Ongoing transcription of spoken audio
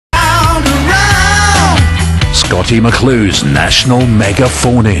Scottie McClue's National Mega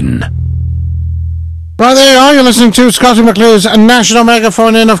Phone-In. Right, there you are. You're listening to Scottie McClue's National Mega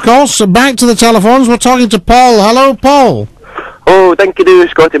Phone-In, of course. Back to the telephones. We're talking to Paul. Hello, Paul. Oh, thank you,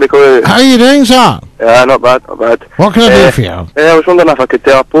 Scottie McClue. How are you doing, sir? Yeah, not bad, not bad. What can I do for you? I was wondering if I could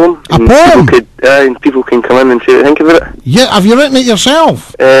tell a poem. A poem? And people can come in and say what they think about it. Yeah, have you written it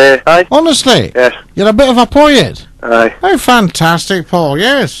yourself? Aye. Honestly? Yes. You're a bit of a poet? Aye. Oh, fantastic, Paul,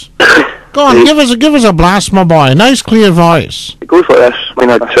 yes. Go on, give us a blast, my boy. Nice, clear voice. It goes like this. I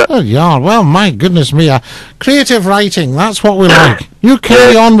mean, that's it. Oh, yeah, well, my goodness me. Creative writing, that's what we like. You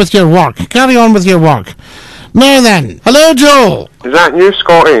carry on with your work. Carry on with your work. Now then, hello, Joel. Is that you,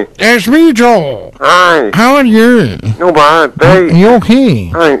 Scotty? It's me, Joel. Aye. How are you? No bad, Are right. you okay?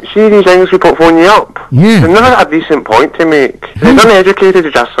 Aye, see these English people phone you up? Yeah. They've never got a decent point to make. They're uneducated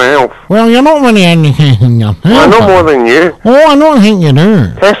as yourself. Well, you're not really anything yourself. I know more than you. Oh, I don't think you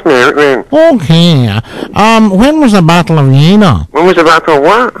do. Test me out then. Okay. When was the Battle of Jena? When was the battle of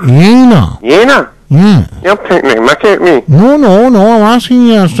what? Jena. Jena? Yeah. You're taking a mick at me. No, I'm asking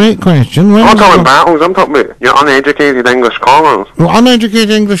you a straight question. I'm not talking battles, I'm talking about your uneducated English scholars. Uneducated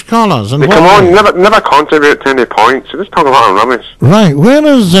English scholars. And They come on, never contribute to any points. They just talk a lot of rubbish. Right, where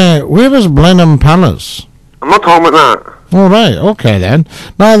is Blenheim Palace? I'm not talking about that. All right, okay then.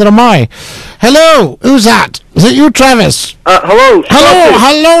 Neither am I. Hello, who's that? Is it you, Travis? Hello, Scottie.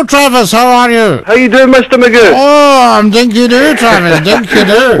 Hello, Travis. How are you? How you doing, Mr. McGoo? Oh, I'm dinky-doo, Travis.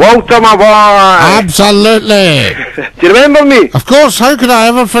 Dinky-doo. Walter, my boy. Absolutely. Do you remember me? Of course. How could I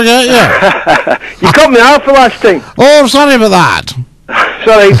ever forget you? You cut me off the last time. Oh, sorry about that.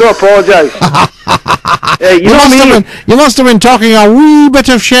 Sorry, don't apologise. You must have been talking a wee bit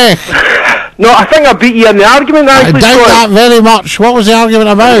of shake. No, I think I beat you in the argument, I actually, doubt that very much. What was the argument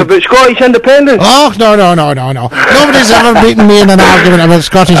about? About Scottish independence. Oh, no. Nobody's ever beaten me in an argument about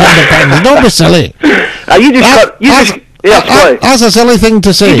Scottish independence. Don't be silly. That's a silly thing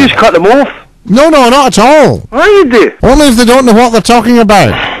to say. You just cut them off. No, not at all. Why you do? Only if they don't know what they're talking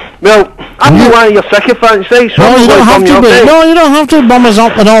about. Well, I'm not one of your sycophants, right? So no, you don't have to be. No, you don't have to bum us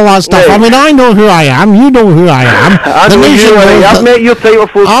up and all that stuff. Right. I mean, I know who I am. You know who I am. I've met your type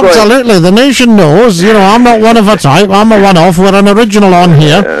of folks. Absolutely. The nation knows. You know, I'm not one of a type. I'm a one-off. We're an original on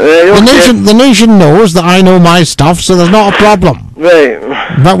here. The nation knows that I know my stuff, so there's not a problem. Right.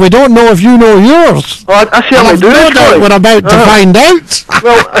 But we don't know if you know yours. Oh, I certainly do. No doubt we're about to find out.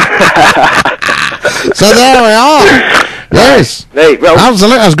 Well. So there we are. Yes. Right, well.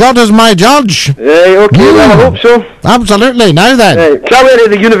 Absolutely. As God is my judge. Right, okay, well, I hope so. Absolutely. Now then. Right. So I went to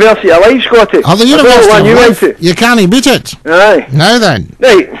the University of Life, Scotty. Oh, the University of Life. You can't beat it. Aye. Now then.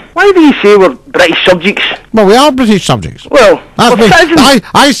 Right. Why do you say we're British subjects? Well, we are British subjects. Well,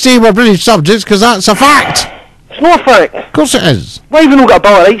 I say we're British subjects because that's a fact. It's not a fact. Of course it is. Why have we not got a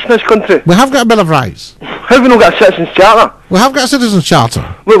Bill of Rights in this country? We have got a Bill of Rights. How have we not got a Citizens Charter? We have got a Citizens Charter.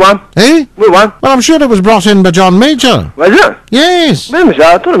 Which one? Eh? Which one? Well, I'm sure it was brought in by John Major. Was it? Yes. When was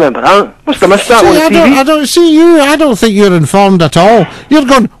that? I don't remember that. Must have missed that on the TV. I don't think you're informed at all. You're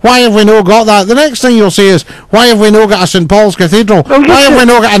going, why have we no got that? The next thing you'll say is, why have we no got a St Paul's Cathedral? Why have we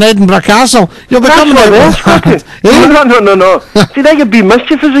no got an Edinburgh Castle? You'll be coming out with that. No. See, that you'd be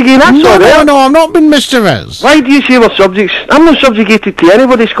mischievous again. That's all right. No, I'm not being mischievous. Why do you say we're subjects? I'm not subjugated to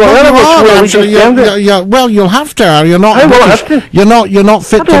anybody, Scott. Well, you'll have to, or you're not. You're not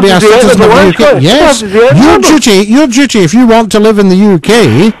fit to be a citizen of the UK. Yes, your duty if you want to live in the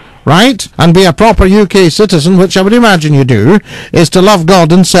UK, right, and be a proper UK citizen, which I would imagine you do, is to love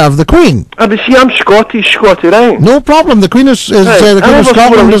God and serve the Queen. But see, I'm Scottish, Scotty, right? No problem. The Queen is the Queen of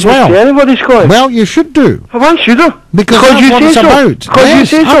Scotland as well. Anybody, Scotty? Well, you should do. Why should I? Because that's what it's about.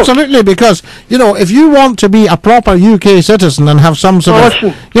 Yes, absolutely. Because if you want to be a proper UK citizen and have some sort of,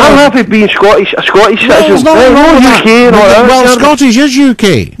 listen, I'm happy being Scottish, a Scottish citizen. Well, Scottish is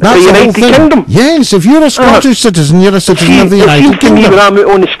UK. That's the United Kingdom. Yes, if you're a Scottish citizen, you're a citizen of the United Kingdom. When I'm out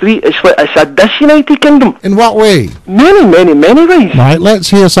on the street, it's like it's a disunited kingdom. In what way? Many ways. Right, let's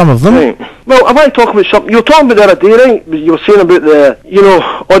hear some of them. Right. Well, I want to talk about something. You were talking about the other day, right? You were saying about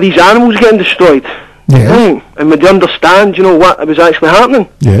all these animals getting destroyed. Yes. Right. And would you understand, what was actually happening?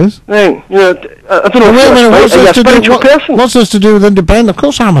 Yes. Right. I don't know what's if you're a spiritual person. What's this to do with independence? Of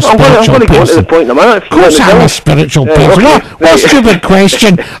course I'm a spiritual person. I'm going to go to the point in a minute. Of course I'm a spiritual person. What stupid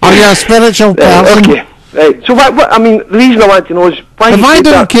question? Are you a spiritual person? Okay. Right. So what? I mean, the reason I want to know is why. If I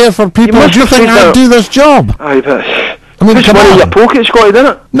didn't care for people, do you think I'd do this job? Aye, but I mean, it's money in your pocket, Scotty, isn't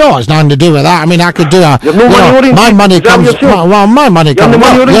it? No, it's nothing to do with that. I mean, I could do a. You have no money oriented? My money comes. My money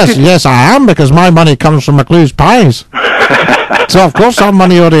comes. Yes, I am, because my money comes from McClue's Pies. So of course I'm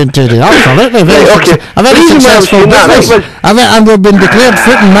money orientated. Absolutely, a very successful business. And we've been declared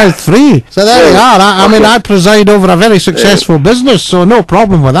foot and mouth free. So there you are. I mean, I preside over a very successful business, so no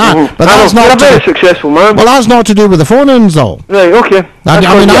problem with that. But that's not a very successful man. Well, that's not to do with the phone-ins, though. Right. Okay. I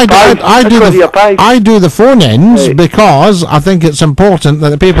do the phone-ins because I think it's important that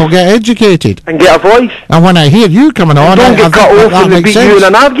the people get educated and get a voice. And when I hear you coming on, don't get cut off when they beat you in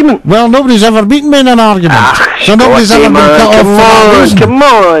an argument. Well, nobody's ever beaten me in an argument, so nobody's ever been cut off for that reason. Come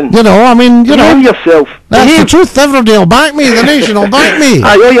on. You know, I mean, you know yourself. That's the truth. Everybody will back me. The nation will back me.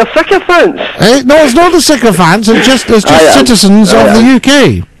 You're sycophants. No, it's not the sycophants. It's just citizens of the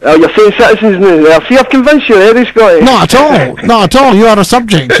UK. Oh, you're saying citizens now. See, I've convinced you there, Scotty. Not at all. Not at all. You are a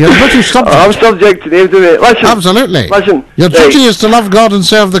subject. You're a British subject. I'm subject to them, Listen. Absolutely. Listen. Your duty is to love God and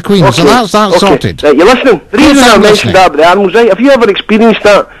serve the Queen, so that's sorted. Right, you're listening. The reason I mentioned that about the animals, right? Have you ever experienced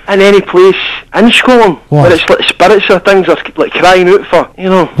that in any place in Scotland? What? Where it's like spirits or things are like crying out for, you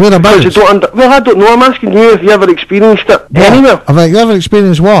know? Whereabouts? Well, I don't know. I'm asking you if you ever experienced it anywhere. Have you ever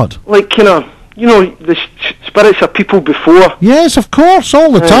experienced what? Like, you know, the spirits of people before. Yes, of course,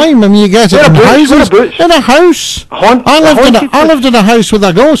 all the time. I mean, you get it in houses. In a house. I lived in a house with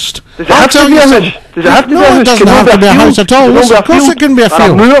a ghost. Does it have to be a house? Does it have to be a house? No, it doesn't have to be a house at all. Of course it can be a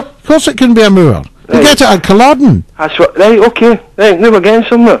field. Of course it can be a moor. You get it at Caledonian. That's what, right, okay. Right, now we're getting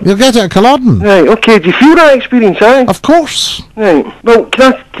somewhere. You'll get it at Caledonian. Right, okay. Do you feel that experience, Of course. Right. Well,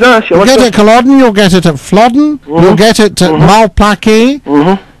 can I ask you? You'll get it at Caledonian, you'll get it at Flodden, you'll get it at Malplaquet,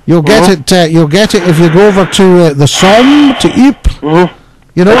 you'll get it. You'll get it if you go over to the Somme to Ypres.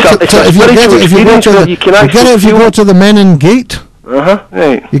 You know, if you go to the Menin Gate.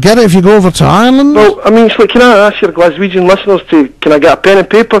 Right. You get it if you go over to Ireland? Well, I mean, can I ask your Glaswegian listeners can I get a pen and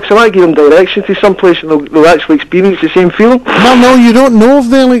paper? Because I might give them direction to some place and they'll actually experience the same feeling. Well, no, you don't know if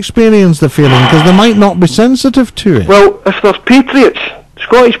they'll experience the feeling because they might not be sensitive to it. Well, if there's patriots,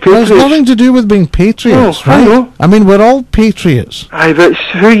 Scottish patriots... There's nothing to do with being patriots, right? I know. I mean, we're all patriots. Aye, but it's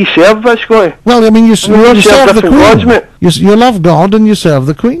who you serve, Scotty. Well, I mean, you serve the Queen. Gods, mate. You love God and you serve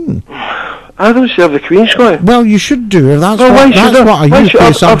the Queen. I don't serve the Queen, Scotty. Well, you should do if that's what a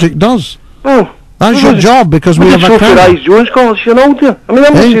UK subject does. Oh, that's your job because we have a crown. Jones calls you know, dear. I mean,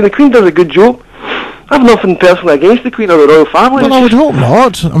 I'm not saying the Queen does a good job. I've nothing personally against the Queen or the royal family. Well, I would hope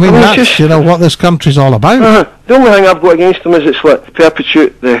not. I mean, that's just, what this country's all about. The only thing I've got against them is it's like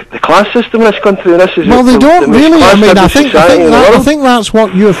perpetuate the class system in this country. And this is well, they don't really. I mean, I think that's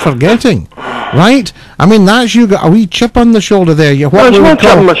what you're forgetting, right? I mean, that's you got a wee chip on the shoulder there. You're what we would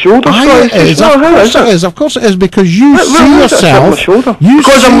call on my shoulder. Of course it is because you see yourself.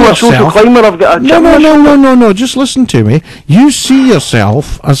 Because I'm a social climber, I've got a chip on my shoulder. No. Just listen to me. You see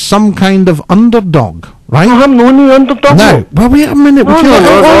yourself as some kind of underdog. Right? No, I'm not the underdog. No. Well, wait a minute.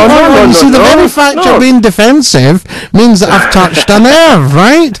 You see, the very fact you're being defensive means that I've touched a nerve,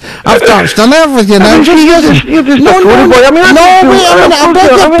 right? I've touched a nerve with you now. You're just a Tory boy. I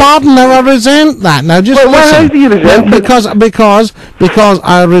beg your pardon. Now I resent that. Now just listen. Why do you resent it? Because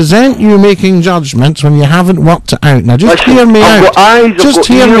I resent you making judgments when you haven't worked it out. Now just hear me out. Just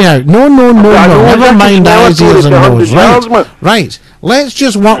hear me out. No. Never mind eyes, ears, and nose. Right. Let's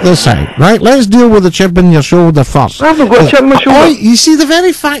just work this out, right? Let's deal with the chip in your shoulder first. I haven't got a chip in my shoulder. You see, the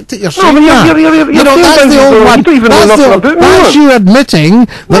very fact that you're saying that, that's the old one. That's you admitting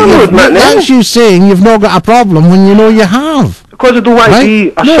that's you saying you've not got a problem when you know you have. Because I don't want to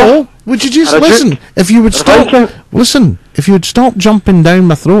be a would you just listen? If you would stop, listen. If you'd stop jumping down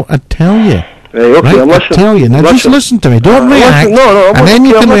my throat, I'd tell you. I'm listening. I'll tell you. Now just listen to me. Don't react. And then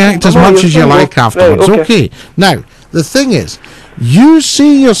you can react as much as you like afterwards. Okay. Now, the thing is, you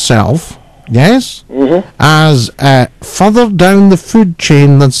see yourself, yes, as further down the food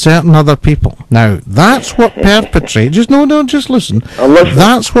chain than certain other people. Now, that's what perpetrates... just listen.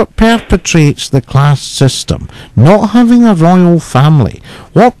 That's what perpetrates the class system. Not having a royal family.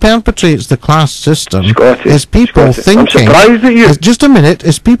 What perpetrates the class system is people thinking... I'm surprised at you. Just a minute.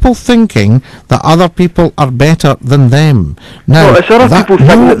 Is people thinking that other people are better than them. Now, it's other people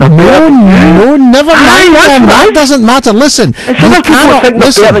thinking that they're better than you. No, never mind them. That doesn't matter. Listen. It's other people thinking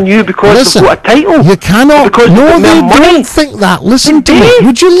they're better than you because they've got a title. You cannot... No, they don't think that. Listen to me.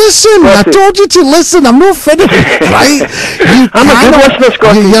 Would you listen? I told you to listen. I'm not finished, right? I'm a good listener,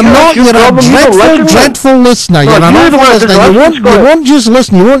 Scotty. You're a dreadful listener. You're an awful listener. You won't just listen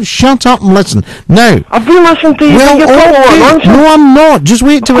listen. You won't shut up and listen. Now, I've been listening to you. No, I'm not. Just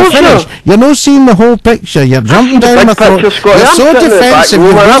wait till we finish. You're not seeing the whole picture. You're jumping down my throat. You're so defensive.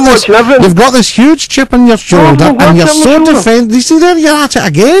 You've got this huge chip on your shoulder, and you're so defensive. You see, there you're at it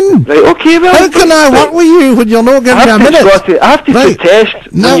again. Right, okay, well. How can I work with you when you're not giving me a minute? I have to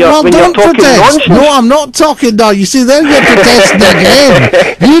protest. No, well, don't protest. No, I'm not talking now. You see, there you're protesting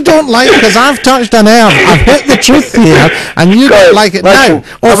again. You don't like, because I've touched a nerve. I've hit the truth here, and you don't like it now.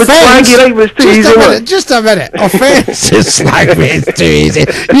 Offence. Just a minute. Offence is slag me. It's too easy.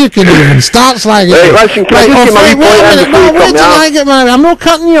 You can even start slagging me. Wait a minute. No, wait till I get married. I'm not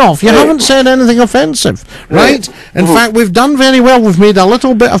cutting you off. You haven't said anything offensive, right? In fact, we've done very well. We've made a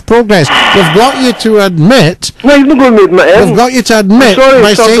little bit of progress. We've got you to admit. No, you're not going to admit it. We've got you to admit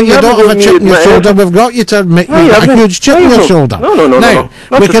by saying you don't have a chip in your shoulder. We've got you to admit you've got a huge chip in your shoulder. No. Now,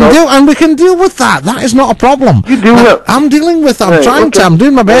 we can deal with that. That is not a problem. You deal with it. I'm dealing with it. I'm trying to. I'm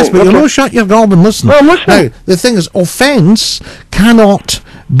doing my best, but you know, shut your gob and listen. No, I'm listening. Now, the thing is, offence cannot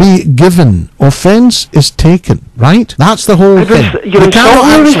be given. Offence is taken, right? That's the whole thing. You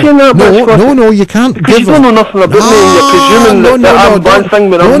cannot actually. No, you can't give. You don't know nothing about me, and you're presuming that I'm one thing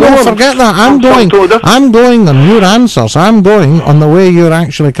when I'm not. No, forget that. I'm going on your answers. I'm going on the way you're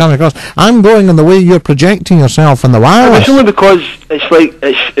actually coming across. I'm going on the way you're projecting yourself in the wireless. It's only because it's like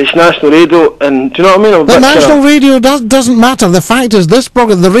it's national radio, and do you know what I mean? The national radio doesn't matter. The fact is, this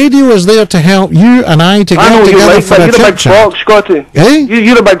program, the radio is there to help you and I to get together for a chit-chat. You're a big fox, Scotty. Eh?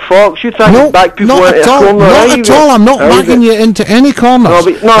 You're a big fox. You're trying to back people into a corner. Not at all. I'm not backing you into any corners.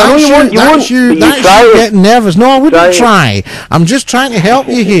 That's you getting nervous. No, I wouldn't try. I'm just trying to help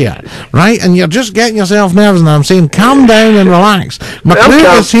you here, right? And you're just getting yourself nervous, and I'm saying calm down and relax.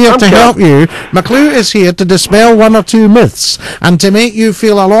 McClue is here to help you. McClue is here to dispel one or two myths and to make you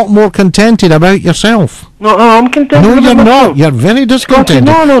feel a lot more contented about yourself. No, I'm contented. No, you're not. You're very discontented.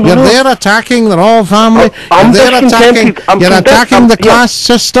 No. You're there attacking the royal family. I'm discontented. You're attacking the class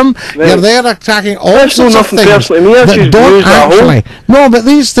system. Right. You're there attacking all sorts of things that don't actually. No, but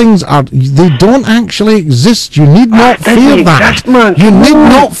these things they don't actually exist. You need not fear that. You need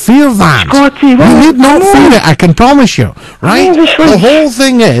not fear that. You need not fear it. I can promise you. Right? The whole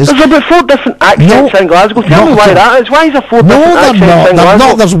thing is. There's about 4 different accents in Glasgow. Tell me why that is. Why is there 4 different accents in Glasgow?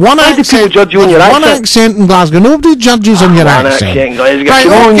 No, there's one accent. Why do people judge you on your accent? In Glasgow, nobody judges on your accent. Right,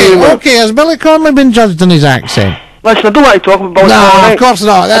 okay, has Billy Connolly been judged on his accent? Listen, I don't like to talk about no, of course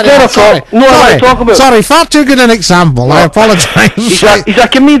not. I like to talk about. Sorry, far too good an example. No. I apologise. He's a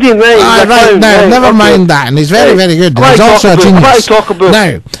comedian, right? Right, now, never mind that. And he's very, very good. He's also a genius.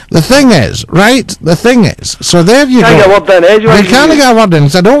 Now, the thing is, so there you go. You can't get a word in.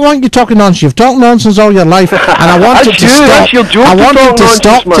 I don't want you talking nonsense. You've talked nonsense all your life, and I want it to stop. I want it to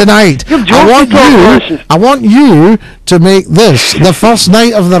stop tonight. I want you to make this the first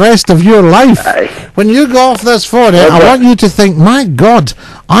night of the rest of your life. When you go off this for I want you to think, my God,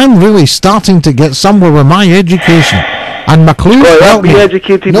 I'm really starting to get somewhere with my education. And McClue helped me.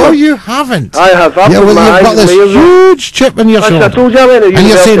 Educated. No, you haven't. I have. You've got this huge chip in your shoulder. I told you and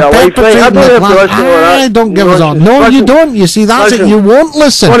you're saying perpetrating the plan. Don't give us on. No, you don't. You see, that's it. You won't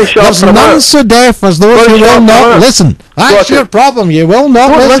listen. There's none so deaf as those who will not listen. That's your problem. You will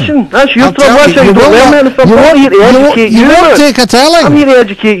not listen. That's your problem. You won't take a telling. I'm here to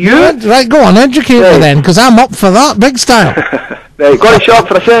educate you. Right, go on, educate me then, because I'm up for that big style. Right, got to shut up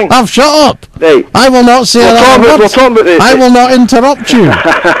for a second. I've shut up. Right. I will not say that. We'll talk about this. I will not interrupt you.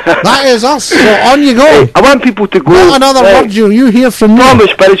 That is us. So on you go. Right. I want people to go. What another word you hear from me? Talk about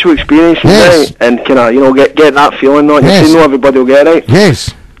spiritual experiences, right? And kind of, get that feeling. Not you say no, everybody will get it, right? Yes.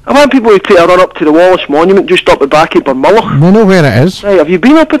 I want people to take a run up to the Wallace Monument just up the back of Burnmulloch. We know where it is. Right, have you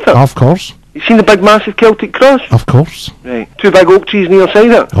been up at it? Of course. You seen the big massive Celtic cross? Of course. Right. 2 big oak trees near side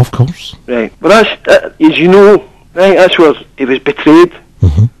it? Of course. Right. Well, that's, as you know, right, that's where he was betrayed.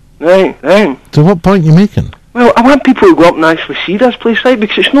 Mm-hmm. Right. So what point are you making? Well, I want people to go up and actually see this place, right,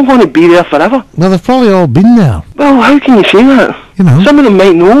 because it's not going to be there forever. Well, they've probably all been there. Well, how can you say that? You know. Some of them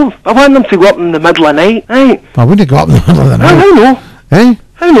might know. I want them to go up in the middle of the night, right? I wouldn't go up in the middle of the night. I know. Eh?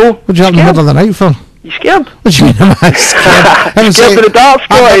 I know. What'd you up in the middle of the night for? You scared? What do you mean, am I scared? Scared for the dark,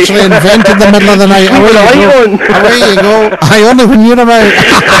 Scotty. I've actually invented the middle of the night. Away you go. Only when you're about.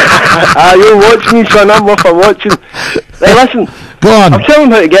 You watch me, son. I'm off for watching. Right, listen. Go on. I'm telling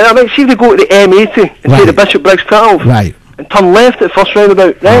them how to get it. I might see if they go to the M80 and take the Bishop Briggs Cut-Off. Right. And turn left at the first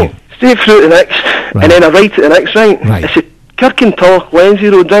roundabout. Right. Straight through to the next. Right. And then a right at the next, right? Right. It's the Kirkintor, Lenzie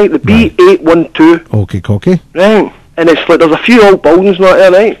Road, right? The B812. Okay. Right. And it's like, there's a few old buildings not there,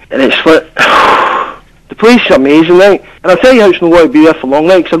 right? And it's like, the place is amazing, right? And I'll tell you how it's not going to be there for long,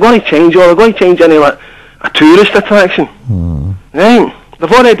 right? Because they're going to change, or they're going to change any, like, a tourist attraction. Right?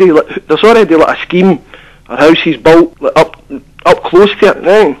 there's already like a scheme or houses built like, up close to it.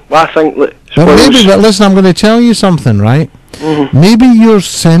 Right? Well, I think like. But listen, I'm going to tell you something, right? Maybe you're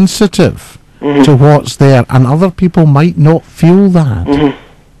sensitive to what's there, and other people might not feel that.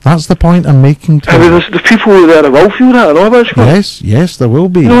 That's the point I'm making to you. There's the people there that will feel that, I know about it. Yes, there will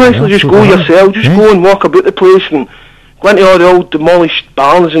be. Just go yourself, go and walk about the place and go into all the old demolished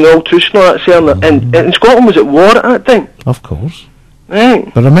barns and the old Tucson and all that, and Scotland was at war at that time. Of course.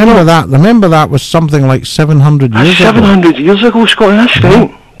 Right. But remember that was something like 700 years ago. 700 years ago, Scotland, that's right.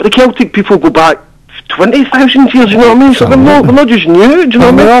 But the Celtic people go back 20,000 years, you know what I mean? So they're not just new, do you know what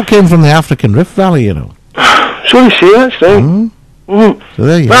I mean? They all came from the African Rift Valley, you know. So they say, that's right. So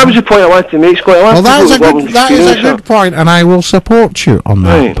there you that was the point I wanted to make, Scott. Well, that is a good point, and I will support you on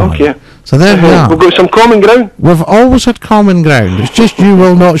that point. Okay. So there we are. We've got some common ground. We've always had common ground. It's just you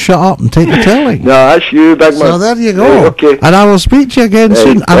will not shut up and take the telling. No, that's you, big man. So there you go. Okay. And I will speak to you again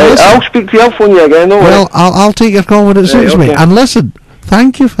soon. And listen, I'll speak to you, I'll phone you again, don't worry. Well, I'll take your call when it suits me. And listen,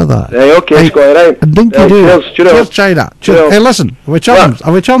 thank you for that. Okay, Scott, right. And dinky do. Cheers, China. Hey, listen, we're chums.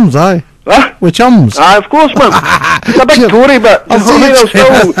 Are we chums, aye? Huh? We're chums. Of course, man. It's a big Tory, but I don't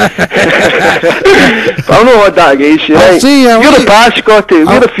know what that against you, right? You're the past, Scotty.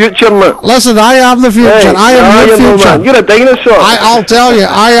 We're the future, man. Listen, I am the future. I am your future. You're a dinosaur. I'll tell you,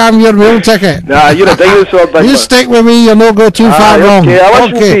 I am your meal ticket. Nah, you're a dinosaur, big You man. stick with me, you'll not go too far wrong. Okay, I'll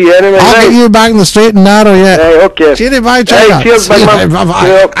listen to you anyway. I'll get you back in the straight and narrow yet. Okay. Cheery, bye, China. Cheers, big man.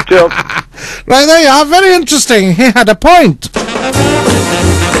 Bye-bye. Cheers. Right, there you are. Very interesting. He had a point.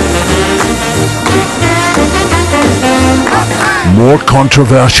 More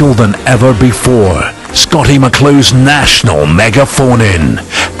controversial than ever before. Scottie McClue's national mega phone-in.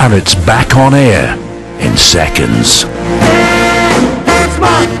 And it's back on air in seconds. That's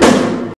my